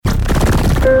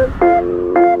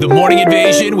The Morning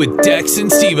Invasion with Dex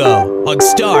and Steve-O on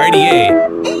Star 88.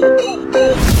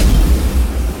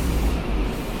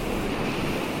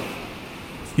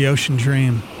 It's the ocean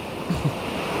dream.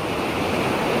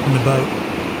 In the boat.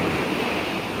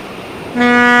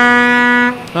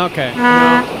 Okay.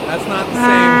 No, that's not the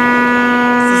same.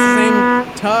 It's the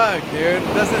same tug, dude.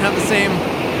 It doesn't have the same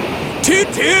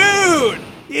toot-toot.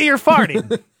 Yeah, you're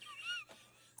farting.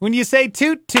 When you say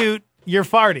toot toot, you're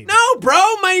farting. No, bro.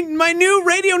 My new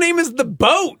radio name is The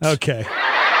Boat. Okay.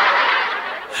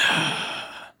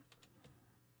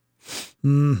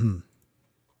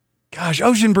 Gosh,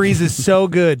 Ocean Breeze is so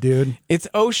good, dude. It's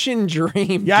Ocean Dream,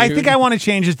 Yeah, dude. I think I want to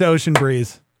change it to Ocean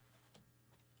Breeze.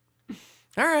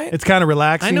 All right. It's kind of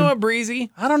relaxing. I know a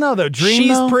breezy. I don't know, though. Dream,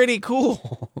 She's though? pretty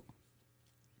cool.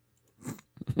 Oh,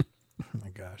 my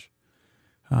gosh.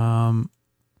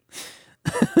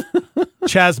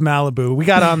 Chaz Malibu. We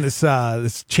got on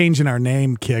this changing our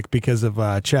name kick because of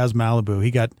Chaz Malibu. He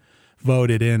got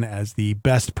voted in as the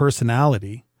best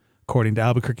personality, according to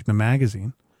Albuquerque the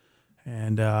Magazine.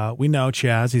 And we know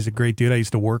Chaz. He's a great dude. I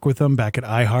used to work with him back at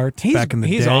iHeart back in the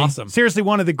day. He's awesome. Seriously,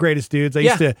 one of the greatest dudes.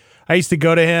 I used to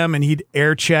go to him and he'd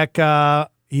air check.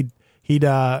 He'd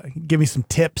give me some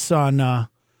tips on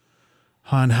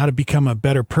how to become a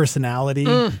better personality.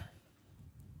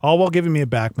 All while giving me a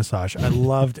back massage. I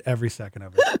loved every second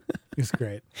of it. He's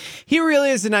great. He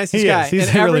really is the nicest He guy. is. He's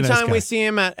and a really every nice time guy. we see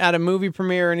him at a movie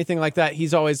premiere or anything like that,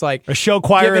 he's always like A show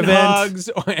choir giving event. hugs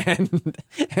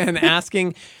and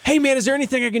asking, "Hey man, is there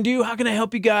anything I can do? How can I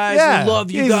help you guys? I love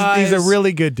you guys." He's a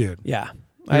really good dude. yeah.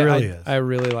 He really is. I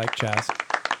really like Chaz.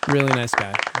 Really nice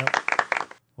guy.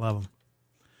 Love him.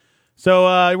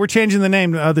 So we're changing the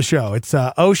name of the show. It's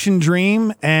Ocean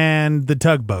Dream and the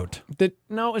Tugboat.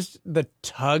 No, it's the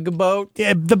Tugboat.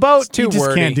 Yeah, the boat. It's too you just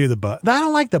wordy. can't do the boat. I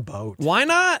don't like the boat. Why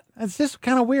not? It's just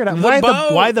kind of weird. The Why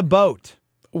boat. why the boat?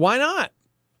 Why not?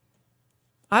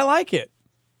 I like it.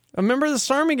 I remember the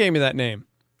Sarmy gave me that name.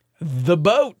 The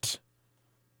Boat.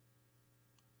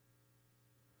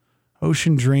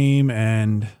 Ocean Dream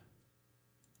and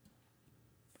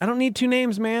I don't need two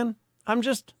names, man. I'm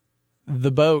just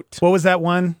The Boat. what was that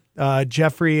one?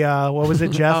 Jeffrey. What was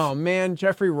it, Jeff? Oh man,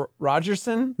 Jeffrey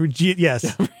Rogerson.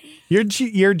 Yes,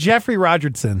 you're Jeffrey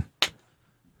Rogerson.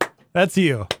 That's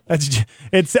you.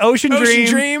 It's Ocean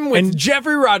Dream with and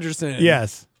Jeffrey Rogerson.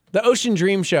 yes. The Ocean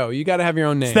Dream Show. You got to have your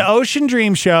own name. It's the Ocean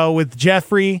Dream Show with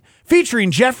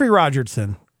featuring Jeffrey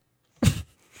Rogerson.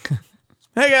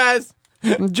 Hey guys,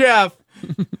 I'm Jeff.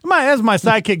 That's my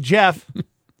sidekick, Jeff.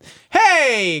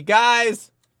 Hey guys.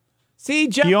 See,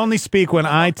 Jeff. You only speak when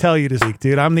I tell you to speak,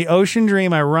 dude. I'm the Ocean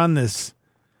Dream. I run this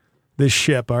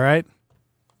ship, all right?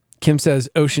 Kim says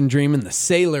Ocean Dream and the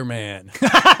Sailor Man.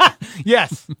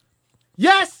 Yes.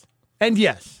 Yes and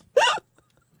yes.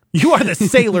 You are the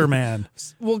Sailor Man.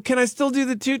 Well, can I still do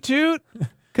the toot toot?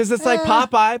 Because it's like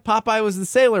Popeye. Popeye was the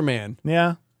Sailor Man.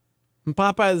 Yeah. And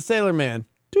Popeye the Sailor Man.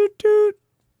 Toot toot.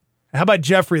 How about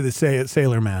Jeffrey the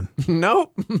Sailor Man?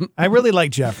 Nope. I really like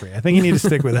Jeffrey. I think you need to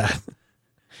stick with that.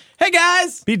 Hey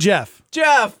guys, Be Jeff.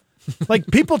 Jeff. Like,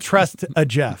 people trust a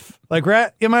Jeff. Like,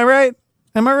 right? Am I right?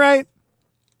 Am I right?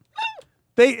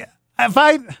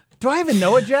 Do I even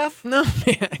know a Jeff? No,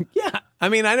 man. Yeah. I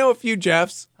mean, I know a few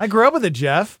Jeffs. I grew up with a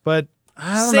Jeff, but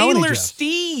I don't know any Sailor Jeffs.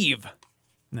 Steve.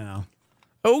 No.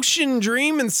 Ocean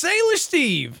Dream and Sailor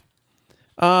Steve.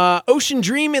 Ocean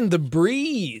Dream and the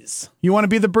Breeze. You want to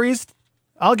be the breeze?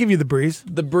 I'll give you the breeze.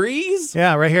 The Breeze?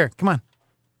 Yeah, right here. Come on.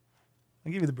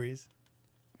 I'll give you the breeze.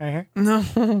 Right here.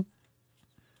 No.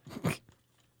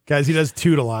 Guys, he does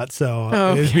toot a lot,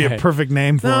 so it'd be a Okay. perfect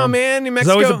name for him. No, man. New There's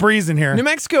Mexico. always a breeze in here. New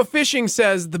Mexico Fishing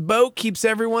says the boat keeps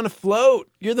everyone afloat.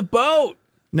 You're the boat.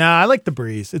 Nah, I like the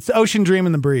breeze. It's the Ocean Dream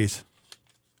and the breeze.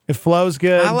 It flows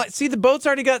good. See, the boat's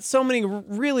already got so many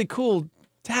really cool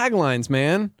taglines,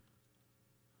 man.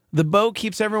 The boat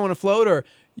keeps everyone afloat, or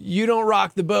you don't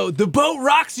rock the boat. The boat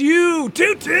rocks you.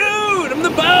 Toot toot. I'm the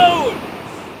boat.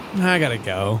 I gotta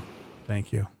go.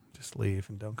 Thank you. Just leave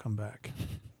and don't come back.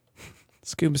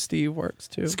 Scuba Steve works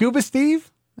too. Scuba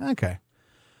Steve? Okay.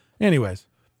 Anyways,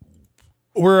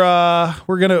 we're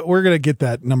gonna get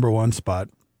that number one spot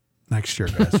next year,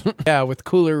 guys. Yeah, with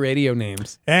cooler radio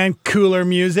names. And cooler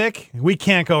music. We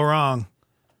can't go wrong.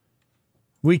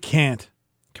 We can't.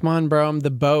 Come on, bro. I'm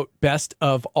the boat. Best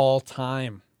of all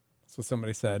time. That's what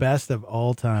somebody said. Best of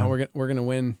all time. Oh, we're gonna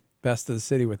win best of the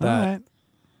city with All that. right.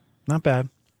 Not bad.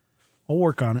 I'll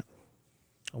work on it.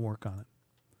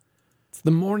 It's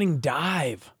the morning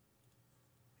dive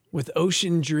with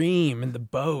Ocean Dream and the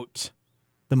boat.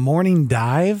 The morning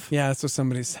dive? Yeah, that's what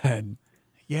somebody said.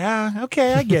 Yeah,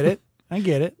 okay, I get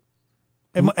it.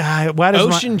 Why does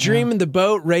Ocean Dream in the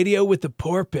boat, radio with the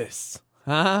porpoise.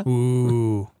 Huh?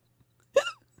 Ooh.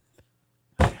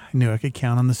 I knew I could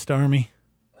count on the Starmy.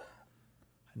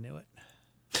 I knew it.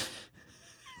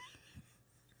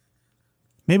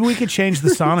 Maybe we could change the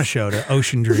sauna show to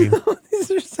Ocean Dream.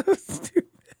 These are so stupid.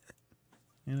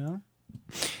 You know?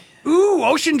 Ooh,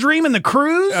 Ocean Dream and the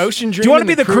cruise? Ocean Dream. Do you want to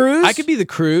be the cruise? I could be the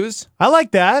cruise. I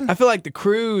like that. I feel like the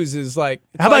cruise is like.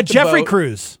 How about Jeffrey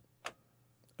Cruise?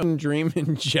 Ocean Dream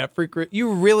and Jeffrey Cruise.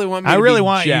 You really want me I to really be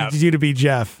want Jeff. you to be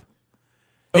Jeff.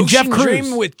 And Ocean Jeff Cruise.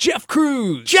 Dream with Jeff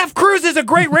Cruise. Jeff Cruise is a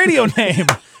great radio name.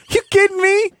 You kidding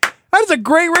me? That is a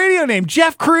great radio name.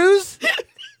 Jeff Cruise?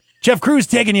 Jeff Cruise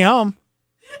taking you home.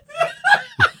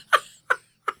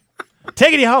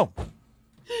 Taking you home. All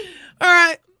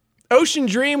right. Ocean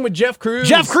Dream with Jeff Cruise.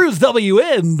 Jeff Cruise,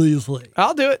 WN, Beasley.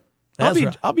 I'll do it. That's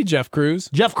right. I'll be Jeff Cruise.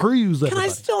 Jeff Cruise. Can Everybody.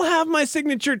 I still have my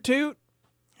signature toot?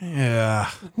 Yeah.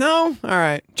 No? All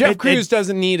right. Jeff It- Cruise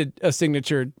doesn't need a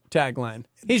signature tagline.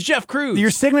 He's Jeff Cruise.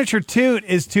 Your signature toot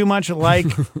is too much like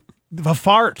a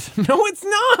fart. No, it's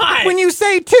not. When you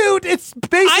say toot, it's I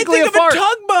basically think a of fart. a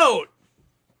tugboat.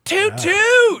 Toot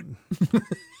toot.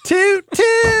 Toot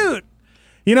toot.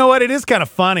 You know what? It is kind of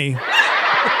funny.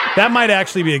 That might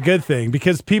actually be a good thing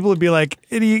because people would be like,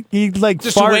 he like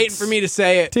Just farts. waiting for me to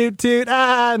say it. Toot toot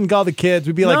and all the kids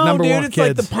would be like no, number dude, one it's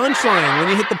kids. like the punchline. When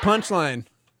you hit the punchline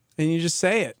and you just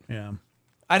say it. Yeah,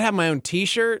 I'd have my own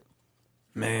T-shirt.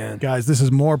 Man. guys, this is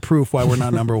more proof why we're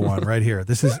not number one right here.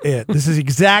 This is it. This is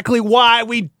exactly why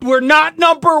we're not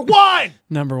number one.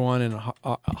 Number one in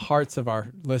hearts of our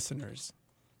listeners.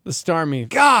 The Starmy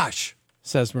Gosh.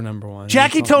 says we're number one.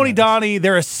 Jackie, That's all Tony, that matters. Donnie,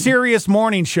 they're a serious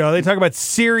morning show. They talk about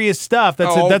serious stuff.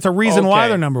 That's a reason why okay.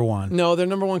 they're number one. No, they're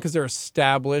number one because they're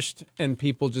established and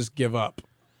people just give up.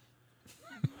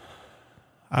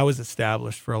 I was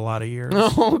established for a lot of years.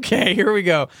 Okay, here we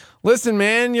go. Listen,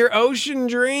 man, your Ocean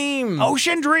Dream.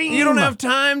 Ocean Dream. You don't have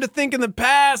time to think in the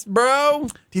past, bro.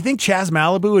 Do you think Chaz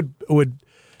Malibu would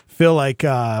feel like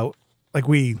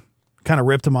we kind of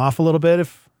ripped him off a little bit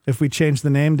if we changed the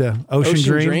name to Ocean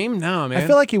Dream? No, man. I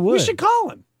feel like he would. We should call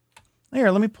him. Here,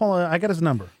 let me pull. I got his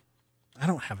number. I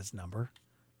don't have his number.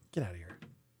 Get out of here.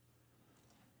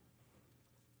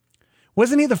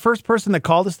 Wasn't he the first person that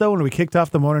called us though when we kicked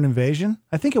off the Morning Invasion?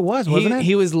 I think it was, wasn't it?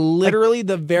 He was literally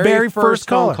the very first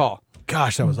phone call.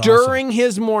 Gosh, that was awesome. During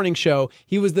his morning show,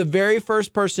 he was the very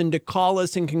first person to call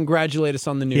us and congratulate us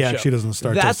on the new He show. actually doesn't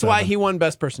start till That's why 7. he won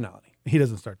Best Personality. He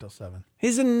doesn't start till 7.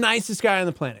 He's the nicest guy on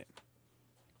the planet.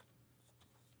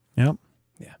 Yep.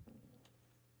 Yeah.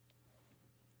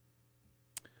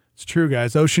 It's true,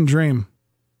 guys. Ocean Dream.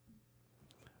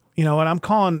 You know what? I'm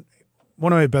calling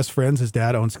one of my best friends. His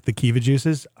dad owns the Kiva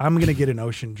Juices. I'm gonna get an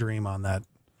Ocean Dream on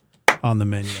the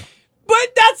menu.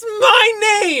 But that's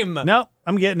my name. No,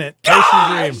 I'm getting it. Gosh!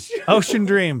 Ocean Dream. Ocean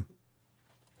Dream.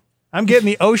 I'm getting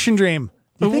the Ocean Dream.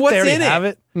 Do you think What's they already in it? have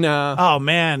it? No. Oh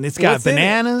man, it's got What's in it?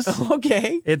 bananas.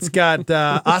 Okay. It's got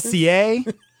Acier.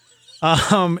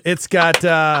 It's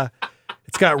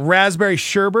got raspberry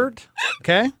sherbet.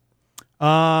 Okay.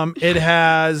 It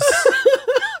has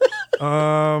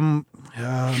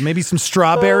maybe some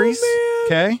strawberries. Oh,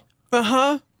 Okay.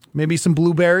 Uh-huh. Maybe some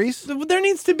blueberries. There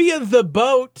needs to be a The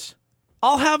Boat.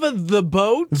 I'll have a The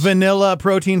Boat. Vanilla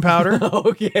protein powder.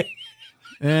 Okay.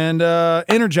 And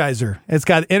Energizer. It's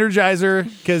got Energizer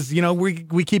because, you know, we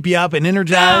keep you up and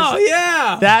energize. Oh,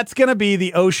 yeah. That's going to be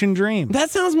the Ocean Dream.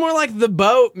 That sounds more like The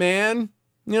Boat, man.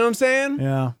 You know what I'm saying?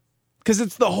 Yeah. Because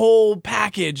it's the whole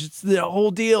package. It's the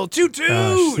whole deal. Toot toot.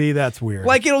 Gosh, see, that's weird.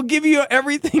 Like it'll give you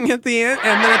everything at the end,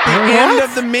 and then at the What? end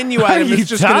of the menu What are item, you it's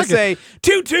just going to talking? say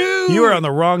toot toot. You are on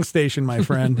the wrong station, my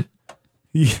friend.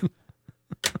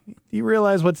 you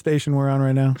realize what station we're on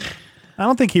right now? I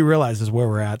don't think he realizes where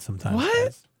we're at sometimes. What?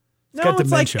 guys. No, got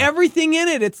it's like dementia. everything in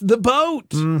it. It's The Boat.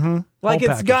 Mm-hmm. Like Whole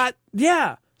it's package. got,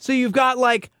 yeah. So you've got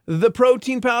like the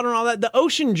protein powder and all that. The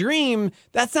Ocean Dream,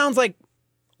 that sounds like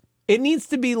it needs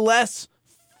to be less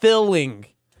filling.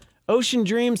 Ocean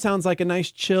Dream sounds like a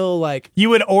nice chill, like, You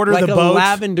would order like the a boat.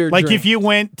 lavender Like drink. if you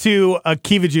went to a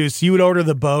Kiva Juice, you would order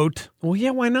the boat. well, yeah,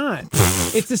 why not?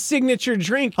 It's a signature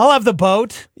drink. I'll have the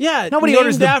boat. Yeah. Nobody named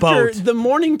orders the after boat. the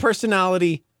morning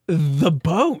personality, The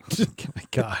Boat. Oh my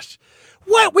gosh.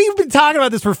 What? We've been talking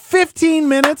about this for 15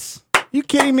 minutes? You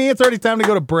kidding me? It's already time to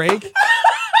go to break.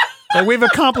 And we've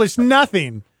accomplished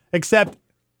nothing except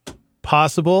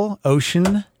possible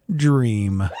Ocean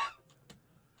Dream.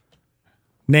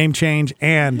 Name change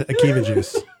and a Kiva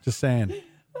Juice. Just saying.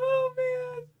 Oh,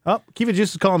 man. Oh, Kiva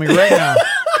Juice is calling me right now.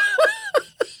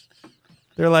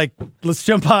 They're like, let's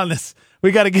jump on this.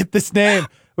 We got to get this name.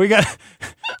 We got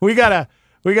to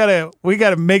We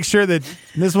gotta make sure that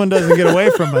this one doesn't get away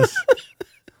from us.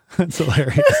 That's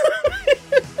hilarious.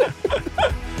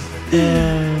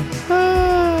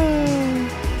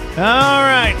 All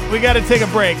right, we got to take a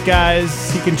break,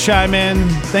 guys. You can chime in.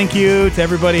 Thank you to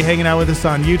everybody hanging out with us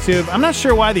on YouTube. I'm not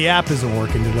sure why the app isn't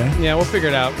working today. Yeah, we'll figure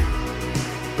it out.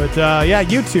 But yeah,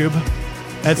 YouTube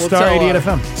at We'll Star tell 88 our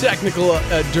FM. Technical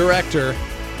director,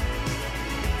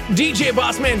 DJ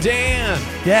Bossman Dan.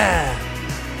 Yeah.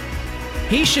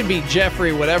 He should be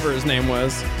Jeffrey, whatever his name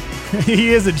was.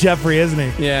 He is a Jeffrey,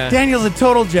 isn't he? Yeah. Daniel's a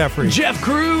total Jeffrey. Jeff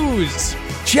Cruz.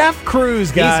 Jeff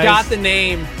Cruz, guys. He's got the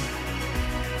name.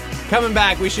 Coming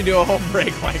back, we should do a whole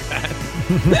break like that.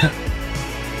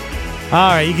 All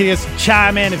right, you can just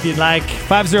chime in if you'd like.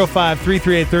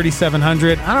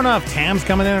 505-338-3700. I don't know if Tam's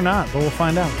coming in or not, but we'll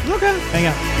find out. Okay. Hang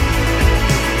on.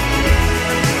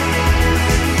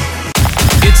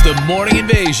 It's the Morning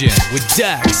Invasion with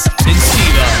Dex and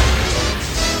Steve-O.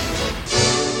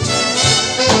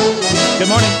 Good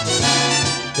morning.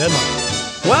 Good morning.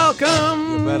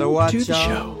 Welcome You better watch to the out.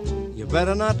 show. You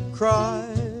better not cry.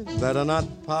 Better not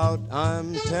pout.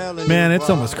 I'm telling Man, you. it's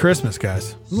almost Christmas,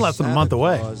 guys. It's less than a month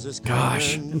away.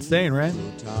 Gosh. Insane, right?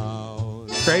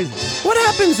 Crazy. What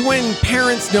happens when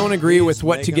parents don't agree with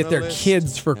what to get their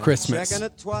kids for Christmas?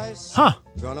 Huh.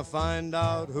 Gonna find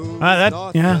out who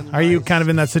Yeah. Are you kind of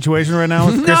in that situation right now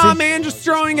with Chrissy? Nah, man, just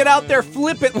throwing it out there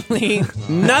flippantly.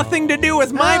 Nothing to do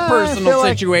with my personal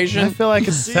situation. I feel like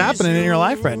it's happening in your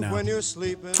life right now. when you're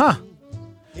sleeping. Huh.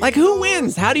 Like, who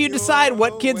wins? How do you decide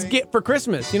what kids get for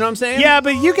Christmas? You know what I'm saying? Yeah,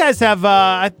 but you guys have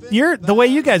the way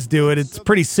you guys do it. It's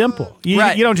pretty simple. You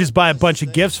Right. don't just buy a bunch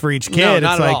of gifts for each kid. No, it's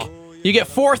not at like all. You get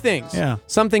 4 things. Yeah.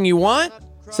 Something you want,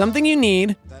 something you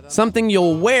need, something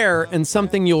you'll wear, and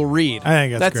something you'll read. I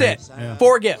think that's great. it. Yeah.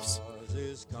 4 gifts.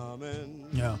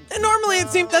 yeah, And normally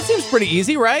that seems pretty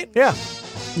easy, right? yeah.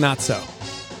 Not so.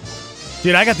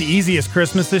 Dude, I got the easiest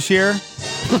Christmas this year.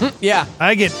 Yeah.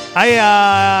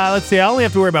 Let's see, I only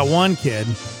have to worry about one kid,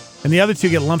 and the other 2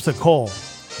 get lumps of coal.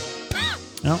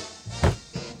 No.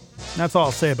 That's all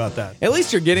I'll say about that. At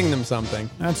least you're getting them something.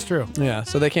 That's true. Yeah.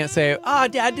 So they can't say,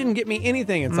 Dad didn't get me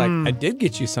anything. It's like, I did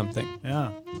get you something.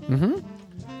 Yeah.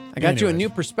 I got you a Anyways. new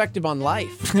perspective on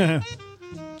life.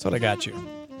 That's what I got you.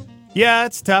 Yeah,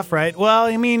 it's tough, right? Well,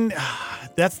 I mean,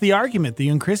 that's the argument that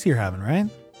you and Chrissy are having, right?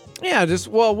 Yeah,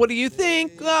 what do you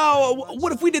think? Oh,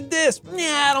 what if we did this? Nah,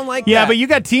 I don't like that. Yeah, but you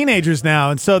got teenagers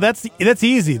now, and so that's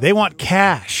easy. They want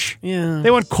cash. Yeah.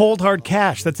 They want cold hard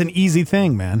cash. That's an easy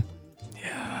thing, man.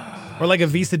 Yeah. Or like a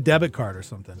Visa debit card or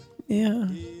something. Yeah.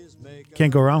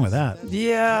 Can't go wrong with that.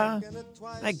 Yeah.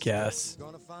 I guess.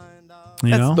 You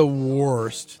That's know? the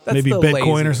worst. That's Maybe the Bitcoin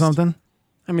or laziest. something.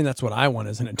 I mean, that's what I want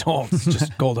as an adult. It's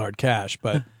just cold hard cash.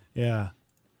 But Yeah.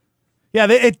 Yeah,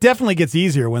 it definitely gets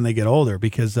easier when they get older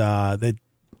because they're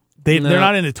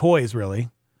not into toys really.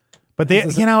 But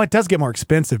it does get more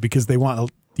expensive because they want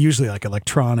usually like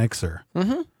electronics or.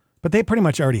 Mm-hmm. But they pretty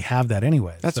much already have that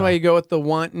anyway. that's so. why you go with the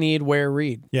want, need, wear,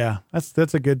 read. Yeah,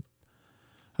 that's a good.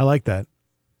 I like that.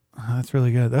 That's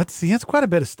really good. That's quite a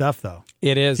bit of stuff though.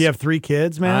 It is. Do you have 3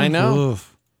 kids, man? I know.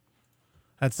 Oof.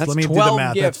 That's That's let me 12 do the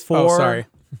math. gifts. That's 4. Oh, sorry.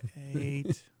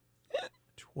 8,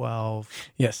 12,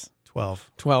 Yes.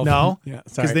 12. 12. No, Yeah,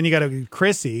 sorry. because then you got to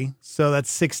Chrissy, so that's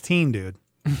 16, dude.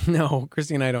 No,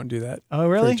 Christy and I don't do that. Oh,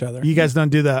 really? For each other. You guys don't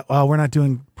do that. Well, we're not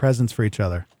doing presents for each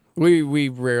other. We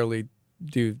rarely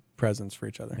do presents for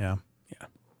each other. Yeah.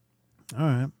 Yeah. All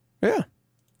right. Yeah.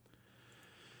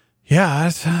 Yeah,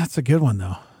 that's a good one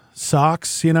though. Socks,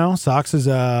 socks is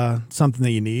something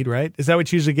that you need, right? Is that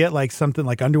what you usually get? Like something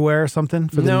like underwear or something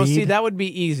for the No, need? see, that would be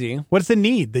easy. What's the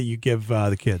need that you give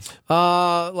the kids?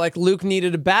 Like Luke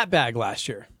needed a bat bag last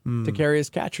year Hmm. to carry his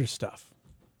catcher stuff.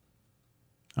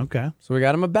 Okay. So we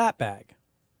got him a bat bag.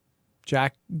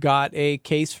 Jack got a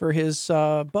case for his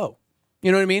bow.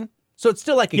 You know what I mean? So it's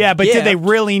still like a Yeah, but gift. did they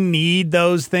really need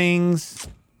those things?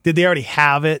 Did they already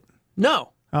have it? No.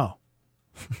 Oh.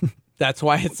 That's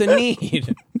why it's a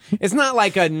need. It's not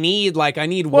like a need, like I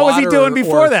need What water. was he doing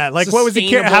before or that? Like, what was he?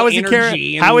 sustainable How was he energy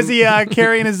carrying? and- How was he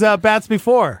carrying his bats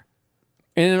before?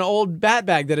 in an old bat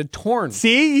bag that had torn?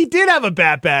 See, he did have a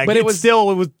bat bag, But it was-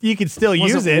 you could still wasn't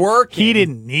use it. working. He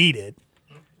didn't need it.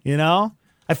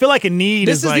 I feel like a need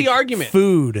This is is like the argument.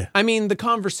 food. I mean, the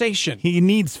conversation. He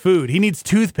needs food. He needs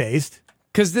toothpaste.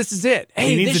 Because this is it.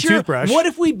 Hey, needs this a year, toothbrush. what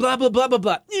if we blah, blah, blah, blah,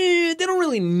 blah? They don't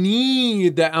really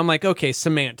need that. I'm like, okay,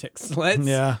 semantics.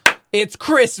 Yeah. It's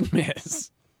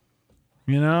Christmas.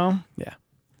 Yeah. Yeah.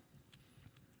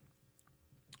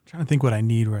 Trying to think what I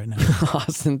need right now.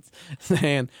 Austin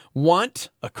saying, want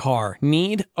a car,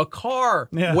 need a car.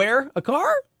 Yeah. Where? A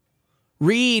car?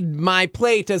 Read my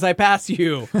plate as I pass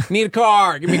you. Need a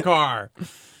car. Give me a car.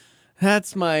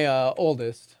 That's my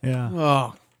oldest. Yeah.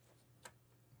 Oh.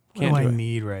 What do I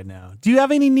need right now? Do you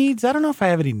have any needs? I don't know if I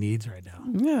have any needs right now.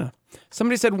 Yeah.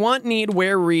 Somebody said, want, need,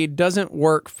 wear, read doesn't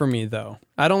work for me, though.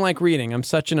 I don't like reading. I'm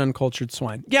such an uncultured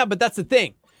swine. Yeah, but that's the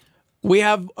thing. We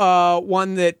have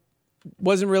one that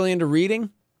wasn't really into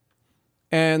reading.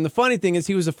 And the funny thing is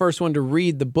he was the first one to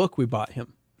read the book we bought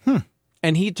him.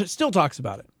 And he still talks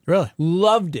about it. Really?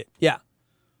 Loved it. Yeah.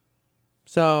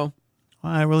 So.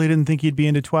 Well, I really didn't think you'd be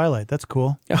into Twilight. That's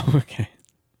cool. Oh, okay.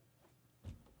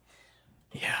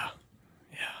 Yeah.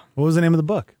 What was the name of the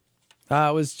book?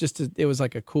 It was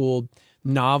like a cool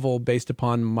novel based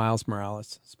upon Miles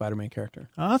Morales, Spider-Man character.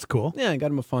 Oh, that's cool. Yeah, I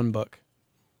got him a fun book.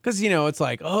 Because, it's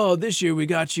like, oh, this year we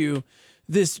got you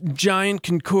this giant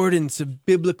concordance of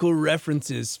biblical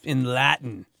references in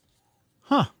Latin.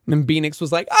 Huh. And Phoenix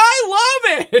was like, I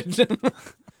love it.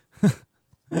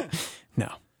 No.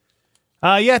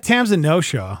 Yeah, Tam's a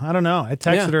no-show. I don't know. I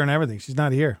texted Yeah. her and everything. She's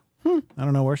not here. I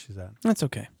don't know where she's at. That's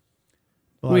okay.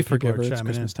 A lot We of people forgive are her. It's chiming in.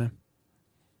 Christmas time.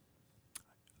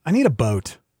 I need a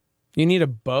boat. You need a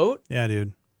boat? Yeah,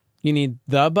 dude. You need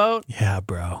the boat? Yeah,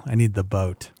 bro. I need the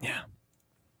boat. Yeah.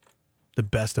 The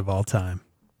best of all time.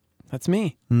 That's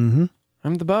me. Mm-hmm.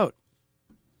 I'm the boat.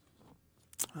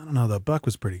 I don't know, though. Buck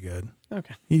was pretty good.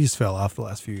 Okay. He just fell off the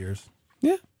last few years.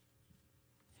 Yeah.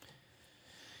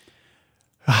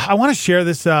 I want to share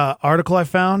this article I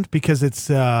found because it's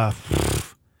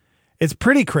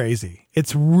pretty crazy.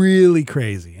 It's really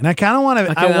crazy. And I kind of want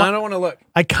to... Okay, I don't want to look.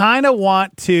 I kind of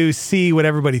want to see what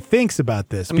everybody thinks about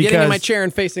this. I'm getting in my chair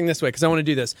and facing this way because I want to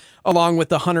do this along with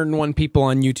the 101 people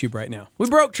on YouTube right now. We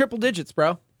broke triple digits,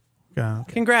 bro. Okay.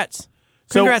 Congrats.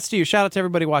 So- Congrats to you. Shout out to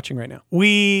everybody watching right now.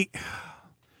 We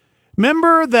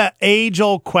remember the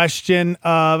age-old question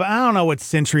of, I don't know what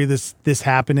century this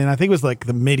happened in. I think it was like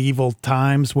the medieval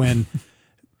times when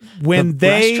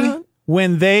restaurant?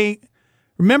 they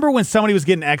remember when somebody was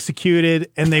getting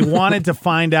executed and they wanted to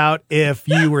find out if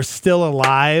you were still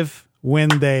alive when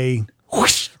they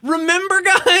Remember,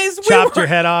 guys? chopped your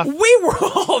head off. We were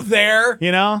all there.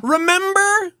 You know?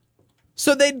 Remember?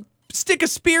 So they'd stick a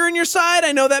spear in your side?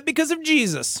 I know that because of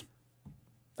Jesus.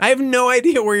 I have no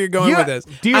idea where you're going with this.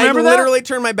 Do you remember that? I literally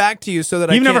turned my back to you so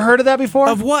that You've never heard of that before?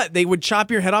 Of what? They would chop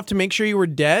your head off to make sure you were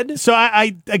dead? So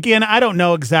I don't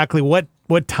know exactly what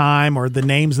time or the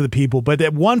names of the people, but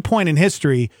at one point in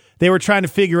history, they were trying to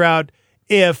figure out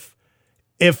if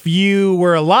you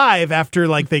were alive after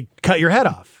like they cut your head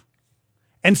off.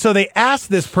 And so they asked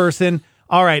this person,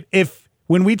 all right,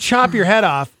 when we chop your head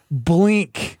off,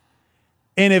 blink.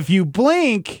 And if you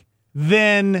blink,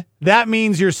 then that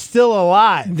means you're still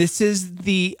alive. This is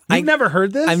You've never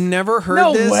heard this? I've never heard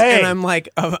No this, way. and I'm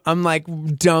like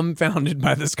dumbfounded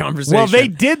by this conversation. Well, they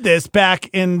did this back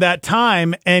in that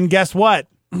time, and guess what?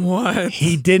 What?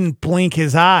 He didn't blink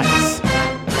his eyes.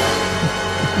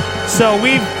 So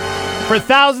for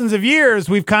thousands of years,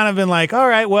 we've kind of been like, all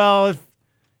right, well, if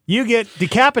you get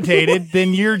decapitated,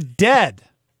 then you're dead.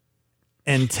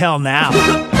 Until now.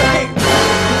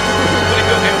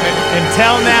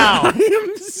 Until now. I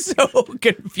am so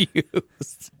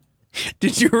confused.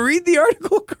 Did you read the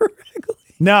article correctly?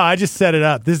 No, I just set it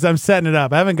up. I'm setting it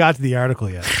up. I haven't got to the article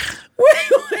yet.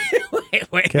 Wait.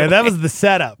 Okay, that was the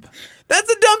setup. That's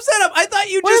a dumb setup. I thought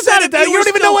you What just is that? said if You don't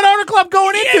even know what article I'm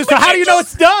going into, so how do you know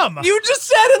it's dumb? You just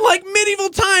said in like medieval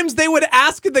times they would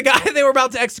ask the guy they were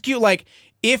about to execute, like,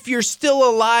 if you're still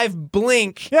alive,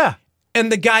 blink. Yeah. And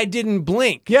the guy didn't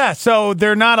blink. Yeah, so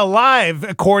they're not alive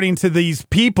according to these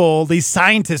people, these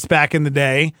scientists back in the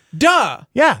day. Duh.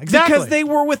 Yeah, exactly. Because they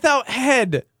were without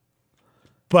head.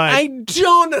 But I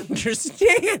don't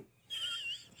understand.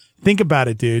 think about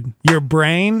it, dude. Your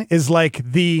brain is like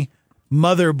the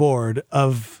motherboard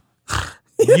of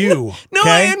you. No, okay?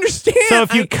 I understand. So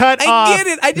if you cut I off get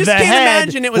it. I just the can't head,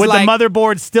 imagine it was would like, the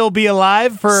motherboard still be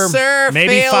alive for Sir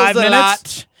maybe fails 5 a minutes?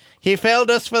 lot. He failed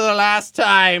us for the last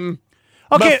time.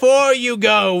 Okay. Before you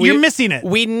go, You're missing it.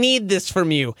 We need this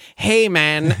from you. Hey,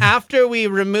 man, after we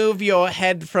remove your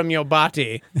head from your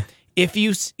body, if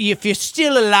you're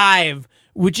still alive,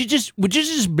 would you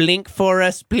just blink for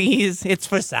us, please? It's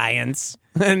for science.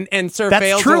 And Sir That's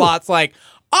Fails true. a lot's like,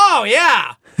 oh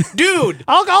yeah, dude.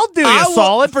 I'll do you a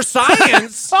solid for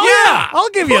science. Oh, yeah, I'll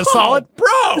give you a solid.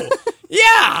 bro.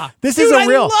 Yeah, This Dude, is I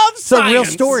love it's a real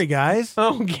science. story, guys.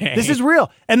 Okay, This is real.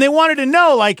 And they wanted to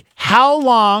know, like, how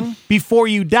long before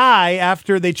you die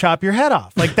after they chop your head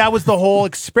off? Like, that was the whole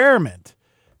experiment.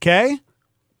 Okay?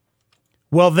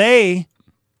 Well, they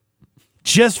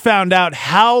just found out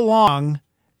how long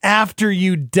after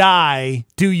you die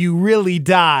do you really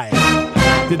die.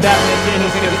 Did that make any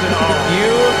sense at all?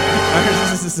 You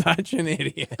are such an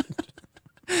idiot.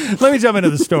 Let me jump into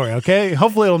the story, okay?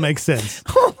 Hopefully it'll make sense.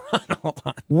 Hold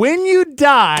on. When you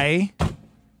die,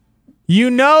 you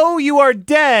know you are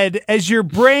dead as your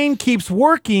brain keeps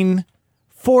working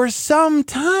for some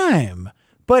time.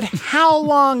 But how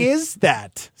long is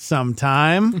that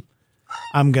sometime?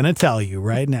 I'm going to tell you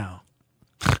right now.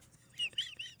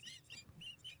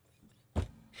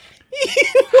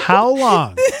 How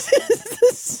long? This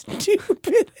is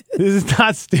stupid. This is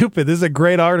not stupid. This is a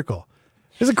great article.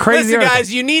 This is a crazy Listen, article.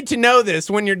 guys, you need to know this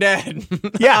when you're dead.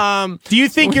 Yeah. Do you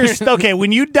think you're okay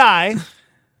when you die?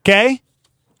 Okay.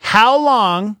 How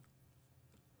long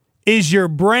is your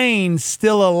brain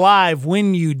still alive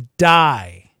when you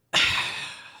die?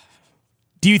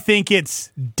 Do you think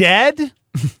it's dead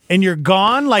and you're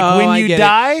gone like when I you get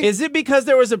die? it. Is it because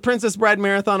there was a Princess Bride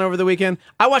marathon over the weekend?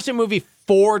 I watched a movie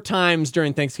 4 times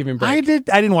during Thanksgiving break. I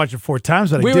didn't watch it 4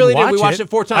 times, but We I did really did. watch We watched it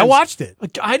 4 times. I watched it.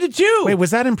 I did too. Wait,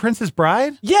 was that in Princess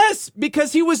Bride? Yes,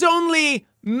 because he was only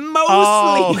mostly.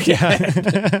 Oh, yeah.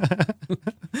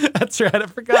 That's right. I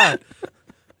forgot.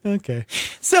 Okay.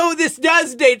 So this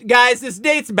does date, guys. This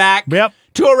dates back Yep.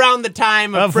 to around the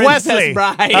time of Princess Wesley.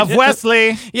 Bride. Of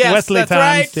Wesley. Yes, Wesley that's times.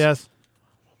 right. Yes.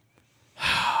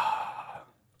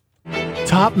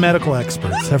 Top medical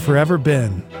experts have forever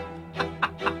been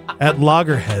at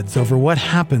loggerheads over what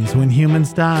happens when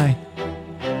humans die.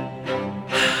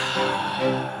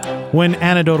 When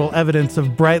anecdotal evidence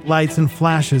of bright lights and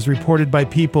flashes reported by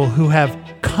people who have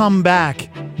come back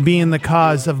being the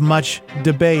cause of much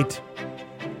debate.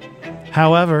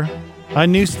 However, a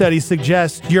new study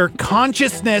suggests your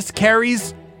consciousness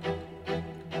carries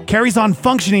on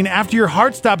functioning after your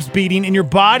heart stops beating and your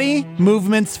body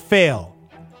movements fail.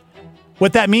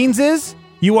 What that means is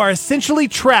you are essentially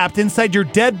trapped inside your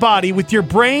dead body with your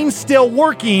brain still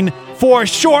working for a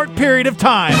short period of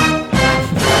time.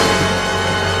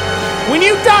 When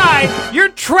you die, you're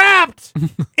trapped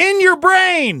in your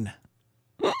brain.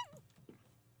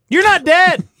 You're not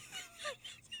dead.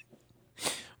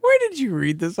 Where did you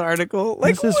read this article?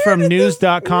 This is from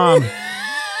news.com.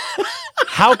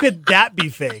 How could that be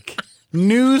fake?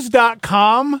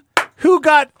 News.com? Who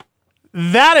got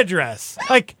that address?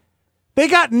 Like, they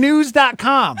got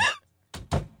news.com.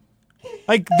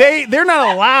 Like, they're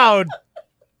not allowed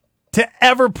to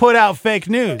ever put out fake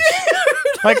news.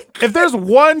 Like, if there's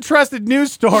one trusted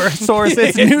news source,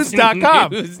 it's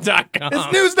news.com. News.com.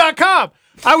 It's news.com.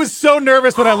 I was so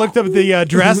nervous when I looked up the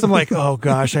address. I'm like, oh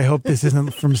gosh, I hope this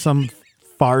isn't from some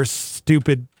farce,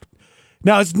 stupid.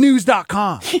 No, it's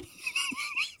news.com.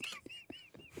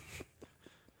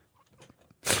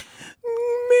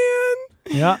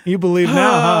 Man. Yeah, you believe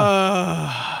now,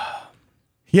 huh?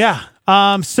 Yeah.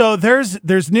 So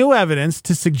there's new evidence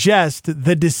to suggest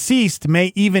the deceased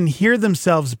may even hear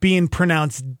themselves being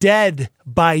pronounced dead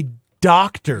by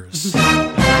doctors.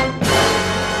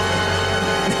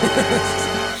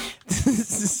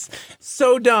 This is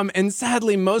so dumb, and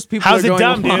sadly, most people How's are it going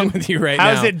dumb, along dude? with you right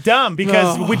now. How's it dumb?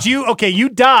 Because you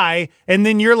die, and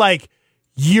then you're like,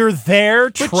 you're there,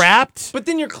 trapped? But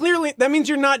then that means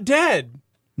you're not dead.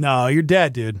 No, you're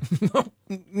dead, dude.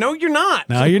 No, you're not.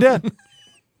 No, you're dead.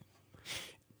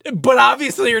 But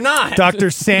obviously you're not. Dr.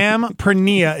 Sam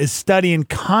Pernia is studying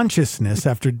consciousness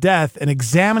after death and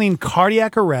examining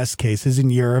cardiac arrest cases in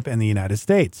Europe and the United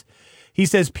States. He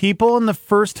says people in the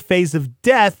first phase of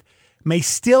death may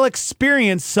still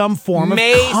experience some form of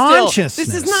consciousness.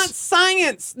 This is not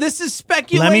science. This is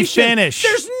speculation. Let me finish.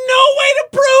 There's no way to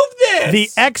prove this.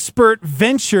 The expert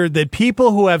ventured that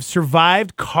people who have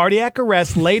survived cardiac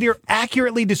arrest later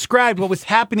accurately described what was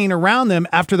happening around them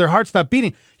after their heart stopped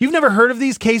beating. You've never heard of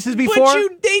these cases before?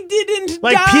 But they didn't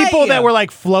like die. People that were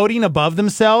like floating above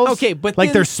themselves. Okay, but like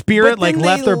then- their spirit but then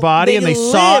left they- their body they and they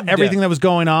saw lived. everything that was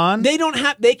going on. Let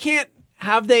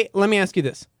me ask you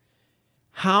this.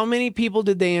 How many people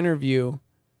did they interview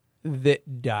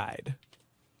that died?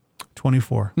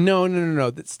 24.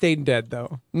 No. That stayed dead,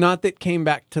 though. Not that came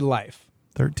back to life.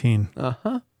 13.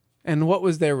 And what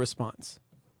was their response?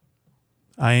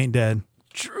 I ain't dead.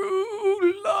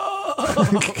 True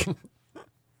love.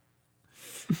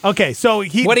 Okay, so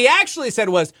What he actually said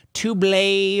was to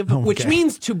blave, which Okay.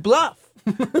 means to bluff.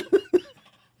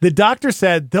 The doctor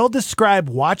said they'll describe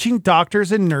watching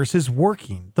doctors and nurses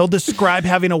working. They'll describe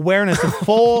having awareness of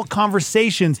full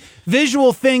conversations,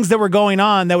 visual things that were going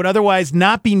on that would otherwise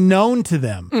not be known to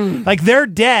them. Like they're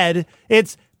dead.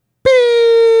 It's beep.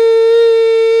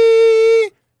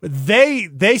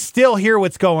 They still hear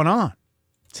what's going on.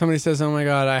 Somebody says, oh my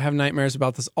God, I have nightmares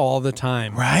about this all the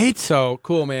time. Right? So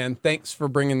cool, man. Thanks for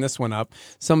bringing this one up.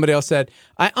 Somebody else said,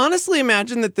 I honestly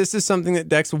imagine that this is something that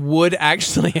Dex would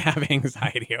actually have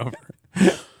anxiety over.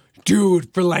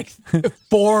 Dude, for like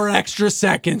 4 extra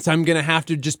seconds, I'm going to have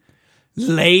to just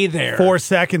lay there. 4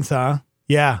 seconds, huh?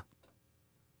 Yeah.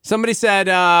 Somebody said,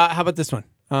 how about this one?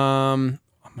 Oh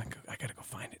my God, I got to go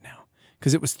find it now.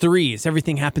 Because it was 3s.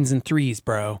 Everything happens in 3s,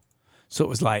 bro. So it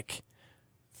was like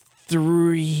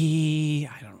 3.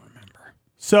 I don't remember.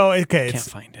 So, okay. Can't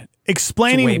find it.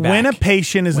 Explaining It's way when a back.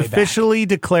 patient is Way officially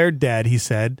declared dead, he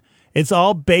said, it's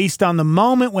all based on the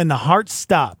moment when the heart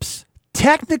stops.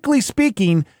 Technically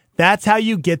speaking, that's how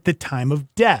you get the time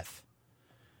of death.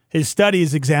 His study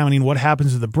is examining what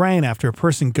happens to the brain after a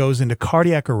person goes into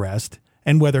cardiac arrest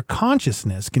and whether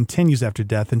consciousness continues after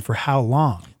death and for how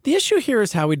long. The issue here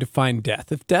is how we define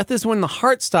death. If death is when the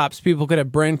heart stops, people could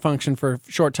have brain function for a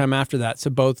short time after that,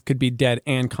 so both could be dead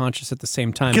and conscious at the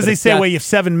same time. Because But they if say, death, well, you have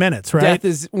 7 minutes, right? death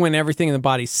is when everything in the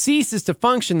body ceases to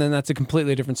function, then that's a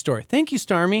completely different story. Thank you,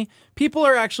 Starmy. People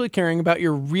are actually caring about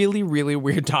your really, really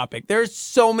weird topic. There's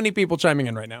so many people chiming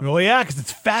in right now. Well, yeah, because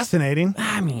it's fascinating.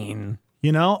 I mean,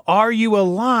 You know, are you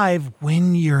alive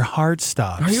when your heart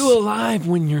stops? are you alive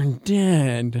when you're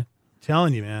dead?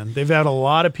 Telling you, man. They've had a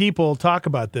lot of people talk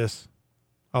about this.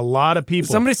 A lot of people.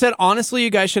 Somebody said, honestly, you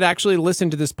guys should actually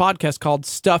listen to this podcast called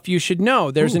Stuff You Should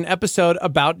Know. There's an episode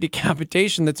about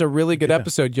decapitation that's a really good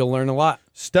episode. You'll learn a lot.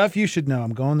 Stuff you should know.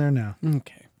 I'm going there now.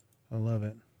 Okay. I love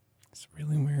it. It's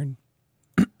really weird.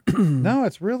 No,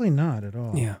 it's really not at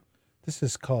all. Yeah. This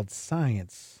is called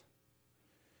science.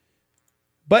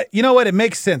 But you know what? It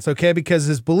makes sense, okay? Because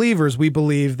as believers, we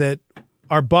believe that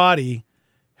our body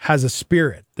has a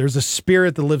spirit. There's a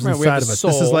spirit that lives Right, we have inside a of us.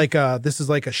 soul. This is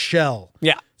like a shell.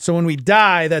 Yeah. So when we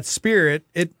die, that spirit,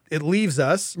 it leaves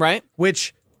us. Right.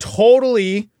 Which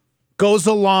totally goes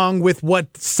along with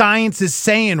what science is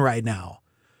saying right now.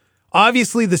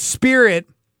 Obviously, the spirit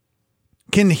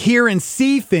can hear and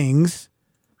see things.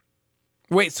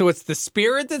 Wait, so it's the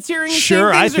spirit that's hearing and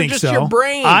Sure, seeing I things, think or just so. your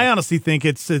brain? I honestly think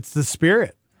it's the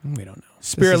spirit. We don't know.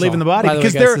 Spirit This is leaving all- the body by the way,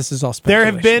 because guys, this is all there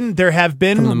speculation. have From the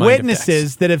been mind of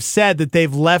witnesses that have said that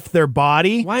they've left their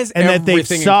body Why is and that they've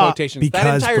everything in saw quotations? because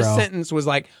That entire bro, sentence was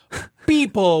like,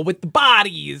 people with the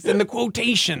bodies and the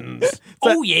quotations.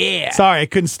 Oh, yeah. Sorry, I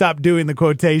couldn't stop doing the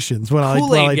quotations when I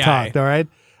Kool-Aid guy. talked. All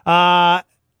right,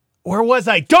 where was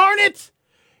I? Darn it!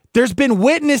 There's been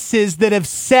witnesses that have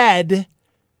said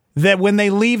that when they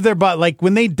leave their body, like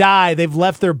when they die, they've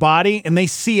left their body and they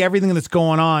see everything that's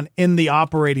going on in the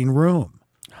operating room.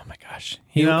 Oh, my gosh.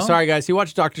 You know? Sorry, guys. He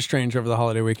watched Doctor Strange over the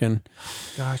holiday weekend.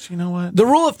 Gosh, you know what? The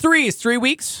rule of 3 is 3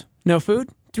 weeks, no food,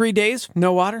 3 days,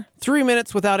 no water, 3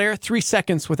 minutes without air, 3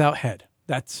 seconds without head.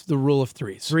 That's the rule of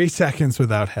 3s. 3 seconds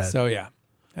without head. So, yeah,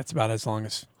 that's about as long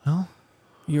as. Well,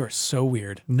 you are so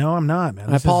weird. no, I'm not, man.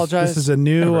 I apologize. This is a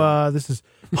new. This is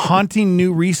haunting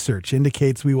new research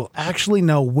indicates we will actually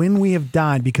know when we have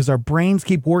died because our brains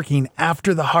keep working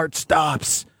after the heart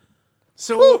stops.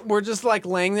 So we're just like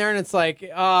laying there and it's like,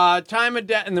 time of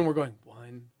death. And then we're going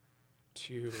 1,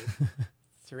 2,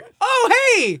 3.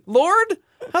 Oh, hey, Lord.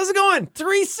 How's it going?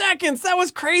 3 seconds. That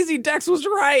was crazy. Dex was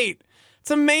right.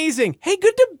 It's amazing. Hey,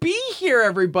 good to be here,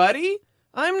 everybody.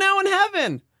 I'm now in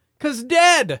heaven because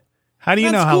dead. How do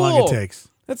you That's know how long cool. it takes?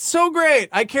 That's so great.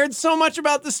 I cared so much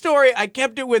about the story. I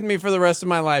kept it with me for the rest of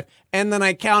my life. And then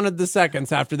I counted the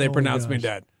seconds after they pronounced me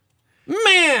dead.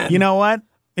 Man. You know what?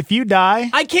 If you die,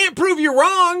 I can't prove you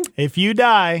wrong.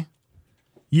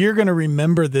 you're going to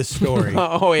remember this story.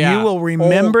 Oh, yeah. You will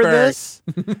remember Okay. this.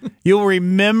 You'll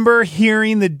remember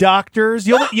hearing the doctors.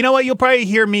 You know what? You'll probably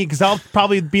hear me because I'll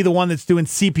probably be the one that's doing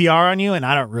CPR on you, and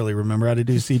I don't really remember how to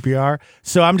do CPR.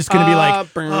 So I'm just going to be like,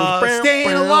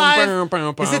 staying alive.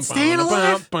 Is it staying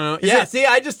alive? Is Yeah, it- see,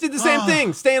 I just did the same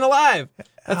thing. Staying alive.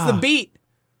 That's the beat.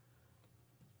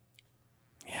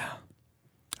 Yeah.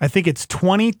 I think it's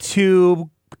 22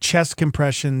 chest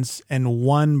compressions and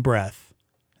 1 breath.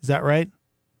 Is that right?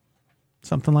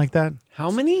 Something like that.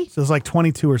 How many? So it's like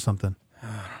 22 or something.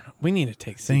 We need to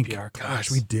take CPR class.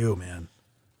 Gosh, we do, man.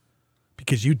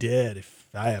 Because you did. If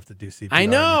I have to do CPR, I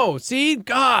know. See,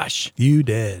 gosh. you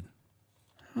did.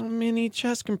 How many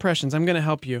chest compressions? I'm going to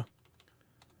help you.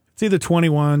 It's either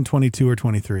 21, 22, or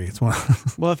 23. It's one.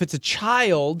 Well, if it's a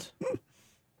child,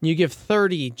 you give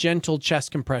 30 gentle chest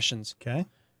compressions Okay.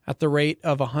 at the rate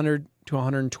of 100 to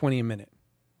 120 a minute.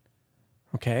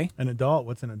 Okay. An adult.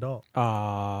 What's an adult?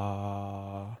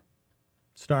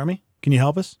 Starmy, can you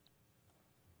help us?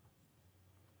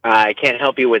 I can't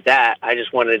help you with that. I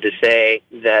just wanted to say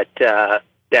that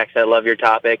Dex, I love your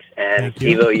topics. And Thank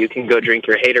you. Stevo, you can go drink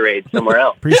your haterade somewhere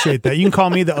else. Appreciate that. You can call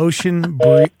me the Ocean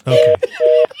Okay.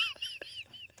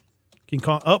 You can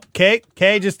call. Oh, Kay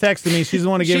just texted me. She's the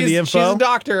one to give me the info. She's a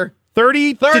doctor.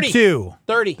 30 30. to 2.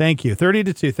 30. Thank you. 30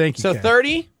 to 2. Thank you. So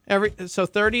Kay.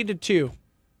 30 to 2.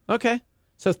 Okay.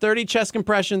 So 30 chest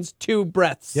compressions, 2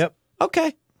 breaths. Yep.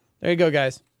 Okay. There you go,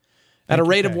 guys. At a Thank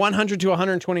you, rate of Kay. 100 to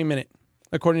 120 a minute,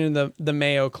 according to the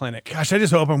Mayo Clinic. Gosh, I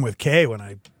just hope I'm with Kay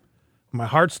when my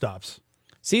heart stops.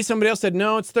 See, somebody else said,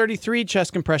 no, it's 33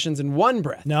 chest compressions in 1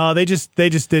 breath. No, they just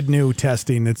did new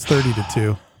testing. It's 30 to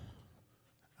 2.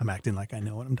 I'm acting like I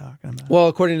know what I'm talking about. Well,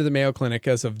 according to the Mayo Clinic,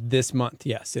 as of this month,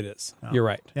 yes, it is. You're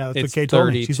right. Yeah, that's It's what Kay told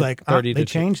me. 30 She's to- like, 30 they to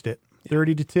 2. changed it.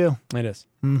 30 to 2. It is.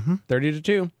 Mm-hmm. 30 to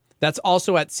 2. That's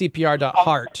also at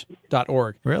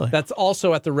cpr.heart.org. Really? That's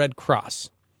also at the Red Cross.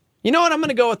 You know what? I'm going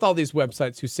to go with all these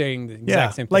websites who's saying the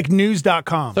exact same thing. like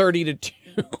news.com. 30 to 2.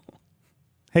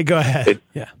 Hey, go ahead.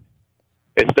 Yeah.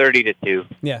 It's 30 to 2.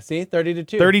 Yeah, see? 30 to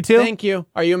 2. 32? Thank you.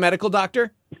 Are you a medical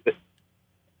doctor?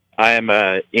 I am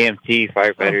a EMT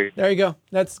firefighter. There you go.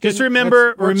 That's good. Just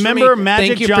remember Works for me. Magic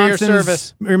Thank you for your Johnson's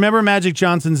service. remember Magic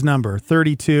Johnson's number,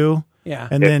 32. Yeah.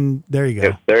 And then there you go.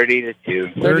 It's 30 to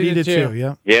 2. 30 to 2. 2,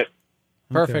 yeah. Yep.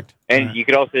 Perfect. And you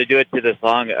could also do it to the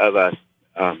song of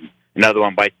Another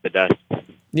One Bites the Dust.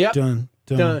 Yep. Dun,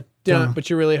 dun, Dun, dun. But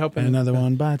you're really hoping. Another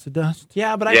one bites the dust.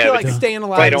 Yeah, but I Yeah, feel but like staying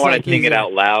alive But I don't is want like to sing it easier.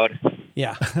 out loud.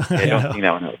 Yeah. I don't sing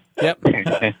that one out.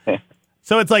 Yep.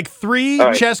 So it's like 3 All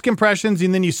right. chest compressions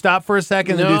and then you stop for a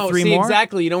second and No, do 3 see, more?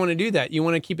 exactly. You don't want to do that. You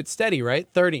want to keep it steady, right?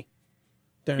 30.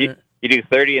 Dun, You do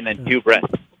 30 and then 2 breaths.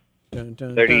 dun,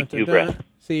 dun, 32 breaths.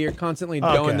 See, you're constantly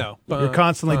Okay. going, though. You're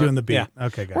constantly doing the beat. Yeah.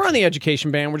 Okay, guys. We're on the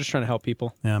education band. We're just trying to help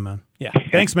people. Yeah, man. Yeah.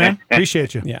 Thanks, man.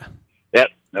 Appreciate you. Yeah. Yep.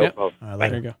 No Yep. problem. All right,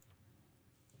 There you go.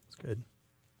 That's good.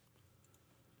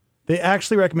 They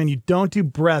actually recommend you don't do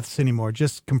breaths anymore,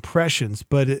 just compressions,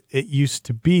 but it used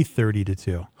to be 30 to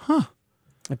 2. Huh.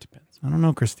 It depends. I don't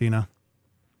know, Christina.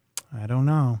 I don't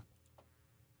know.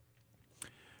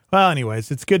 Well, anyways,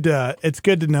 it's good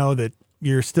to know that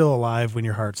you're still alive when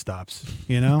your heart stops.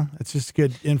 You know, it's just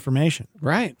good information.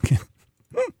 Right.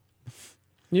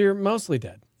 You're mostly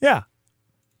dead. Yeah.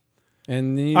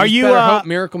 And you Are just you, better hope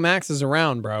Miracle Max is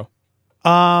around, bro.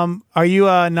 Are you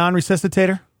a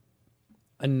non-resuscitator?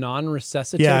 A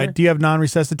non-resuscitator? Yeah. Do you have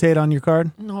non-resuscitate on your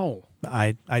card? No.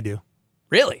 I do.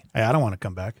 Really? Hey, I don't want to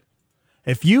come back.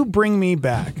 If you bring me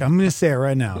back, I'm going to say it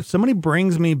right now. If somebody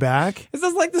brings me back, Is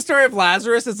this like the story of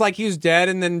Lazarus? It's like he was dead,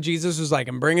 and then Jesus was like,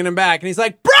 I'm bringing him back. And he's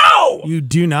like, bro! you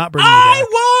do not bring me back. I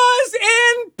was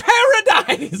in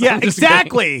paradise. Yeah, I'm just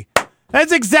exactly.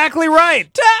 That's exactly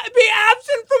right. To be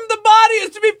absent from the body is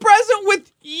to be present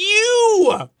with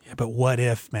you. Yeah, but what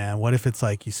if, man? What if it's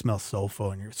like you smell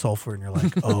sulfur and you're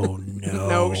like, oh no.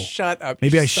 No, shut up.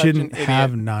 Maybe You're I such shouldn't an idiot.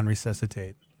 have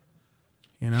non-resuscitate.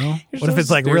 You know? You're What if so it's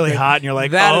like really stupid. hot and you're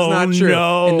like, That oh is not true.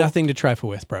 no. And nothing to trifle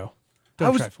with, bro. Don't I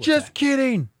was trifle with just that.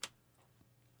 kidding.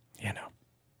 Yeah, no.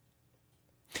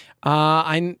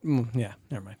 Yeah,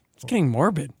 never mind. It's getting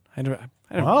morbid.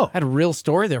 Whoa. I had a real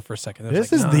story there for a second. I was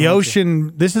This like, is no, the I'm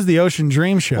ocean. This is the Ocean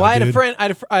Dream Show. Well, I had a dude. friend.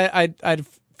 I had a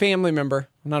family member,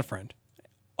 not a friend,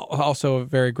 also a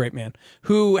very great man,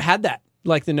 who had that,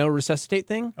 like the no resuscitate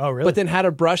thing. Oh, really? But then had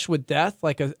a brush with death,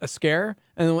 like a scare,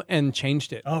 and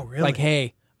changed it. Oh, really? Like,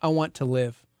 hey, I want to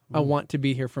live. I want to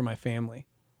be here for my family.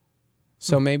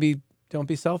 So maybe don't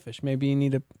be selfish. Maybe you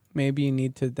need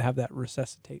to have that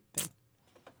resuscitate thing.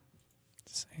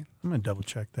 Just saying. I'm gonna double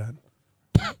check that.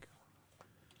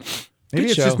 Good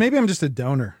Maybe show. I'm just a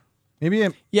donor. Maybe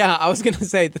Yeah, I was gonna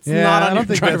say that's Yeah, not I on don't your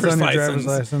think that's driver's on your license. driver's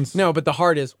license. No, but the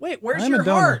heart is. Wait, where's I'm your a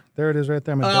donor. heart? There it is, right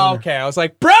there. I'm a Oh, donor. okay. I was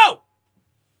like, bro,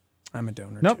 I'm a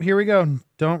donor. Nope. Here we go.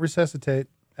 Don't resuscitate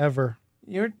ever.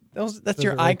 That's Says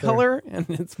your it eye right there. color, and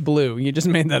it's blue. You just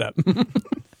made that up.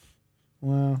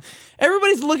 Wow.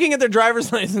 Everybody's looking at their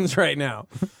driver's license right now.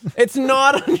 It's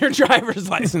not on your driver's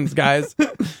license, guys.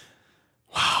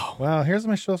 Wow. Here's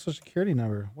my social security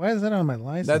number. Why is that on my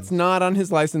license? That's not on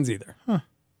his license either.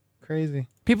 crazy.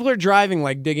 People are driving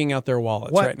like digging out their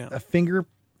wallets What? right now.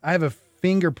 I have a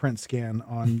fingerprint scan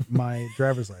on my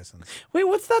driver's license. Wait,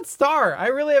 what's that star? I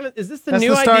really haven't. Is this the That's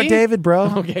new the Star ID? of David, bro.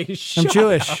 Okay, shut I'm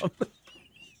Jewish. up.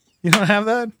 You don't have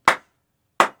that?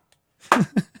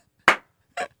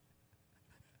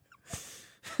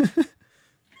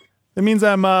 That means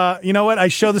I'm you know what? I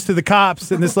show this to the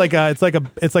cops and it's like a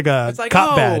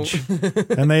cop oh. badge.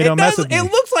 And they don't mess with me. It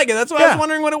looks like it. That's why I Yeah. was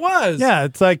wondering what it was. Yeah,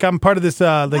 it's like I'm part of this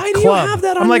Why do you club. have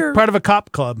that I'm on like your- part of a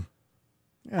cop club.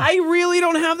 I really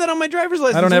don't have that on my driver's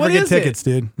license. I don't ever What get is tickets,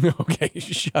 dude. it? Okay,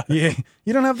 shut up. Yeah,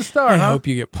 you don't have the star, I huh? hope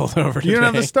you get pulled over today. You don't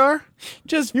have the star?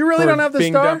 Just You really for don't have the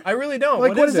being star? dumb. I really don't.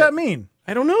 Like, what does that mean?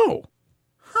 I don't know.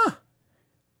 Huh.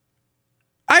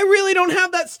 I really don't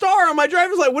have that star on my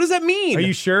driver's license. What does that mean? Are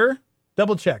you sure?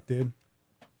 Double check, dude.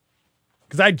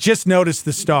 Because I just noticed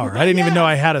the star. I didn't even know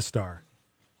I had a star.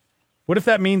 What if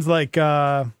that means like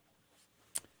I'll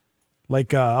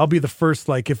be the first,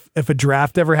 like if a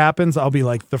draft ever happens, I'll be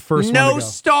like the first one to No go.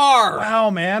 star. Wow,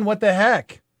 man, what the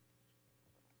heck?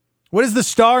 What does the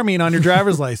star mean on your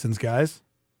driver's license, guys?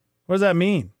 What does that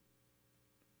mean?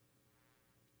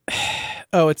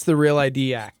 Oh, it's the Real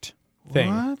ID Act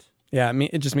thing. What? Yeah,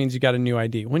 it just means you got a new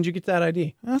ID. When did you get that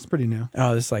ID? That's pretty new.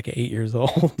 Oh, this is like 8 years old.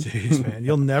 Jeez, man,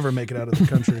 you'll never make it out of the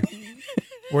country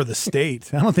or the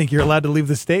state. I don't think you're allowed to leave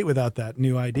the state without that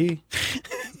new ID.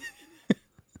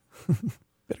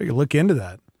 Better look into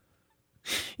that.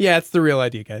 Yeah, it's the Real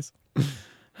ID, guys.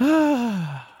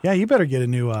 Yeah, you better get a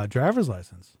new driver's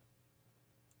license.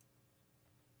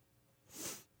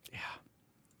 Yeah.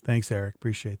 Thanks, Eric.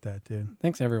 Appreciate that, dude.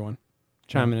 Thanks, everyone.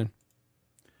 Chiming in.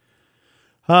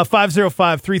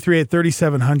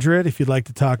 505-338-3700 if you'd like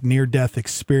to talk near-death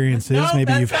experiences. No, Maybe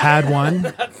that's you've not- had one.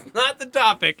 That's not the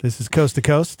topic. This is Coast to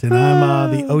Coast, and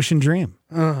I'm the Ocean Dream.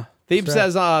 Thebe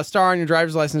says star on your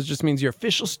driver's license just means you're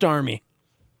official Starmy.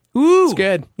 Ooh. It's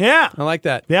good. Yeah. I like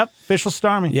that. Yep. Official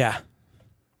Starmy. Yeah.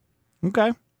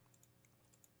 Okay.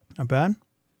 Not bad.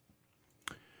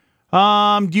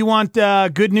 Do you want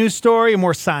good news story or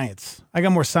more science? I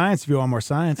got more science if you want more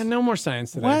science. And no more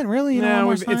science today. What? Really? You don't want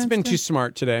more it's science been today? too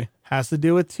smart today. Has to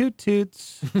do with toot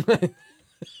toots.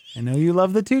 I know you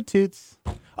love the toot toots.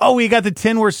 Oh, we got the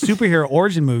 10 worst superhero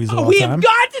origin movies of all We've time.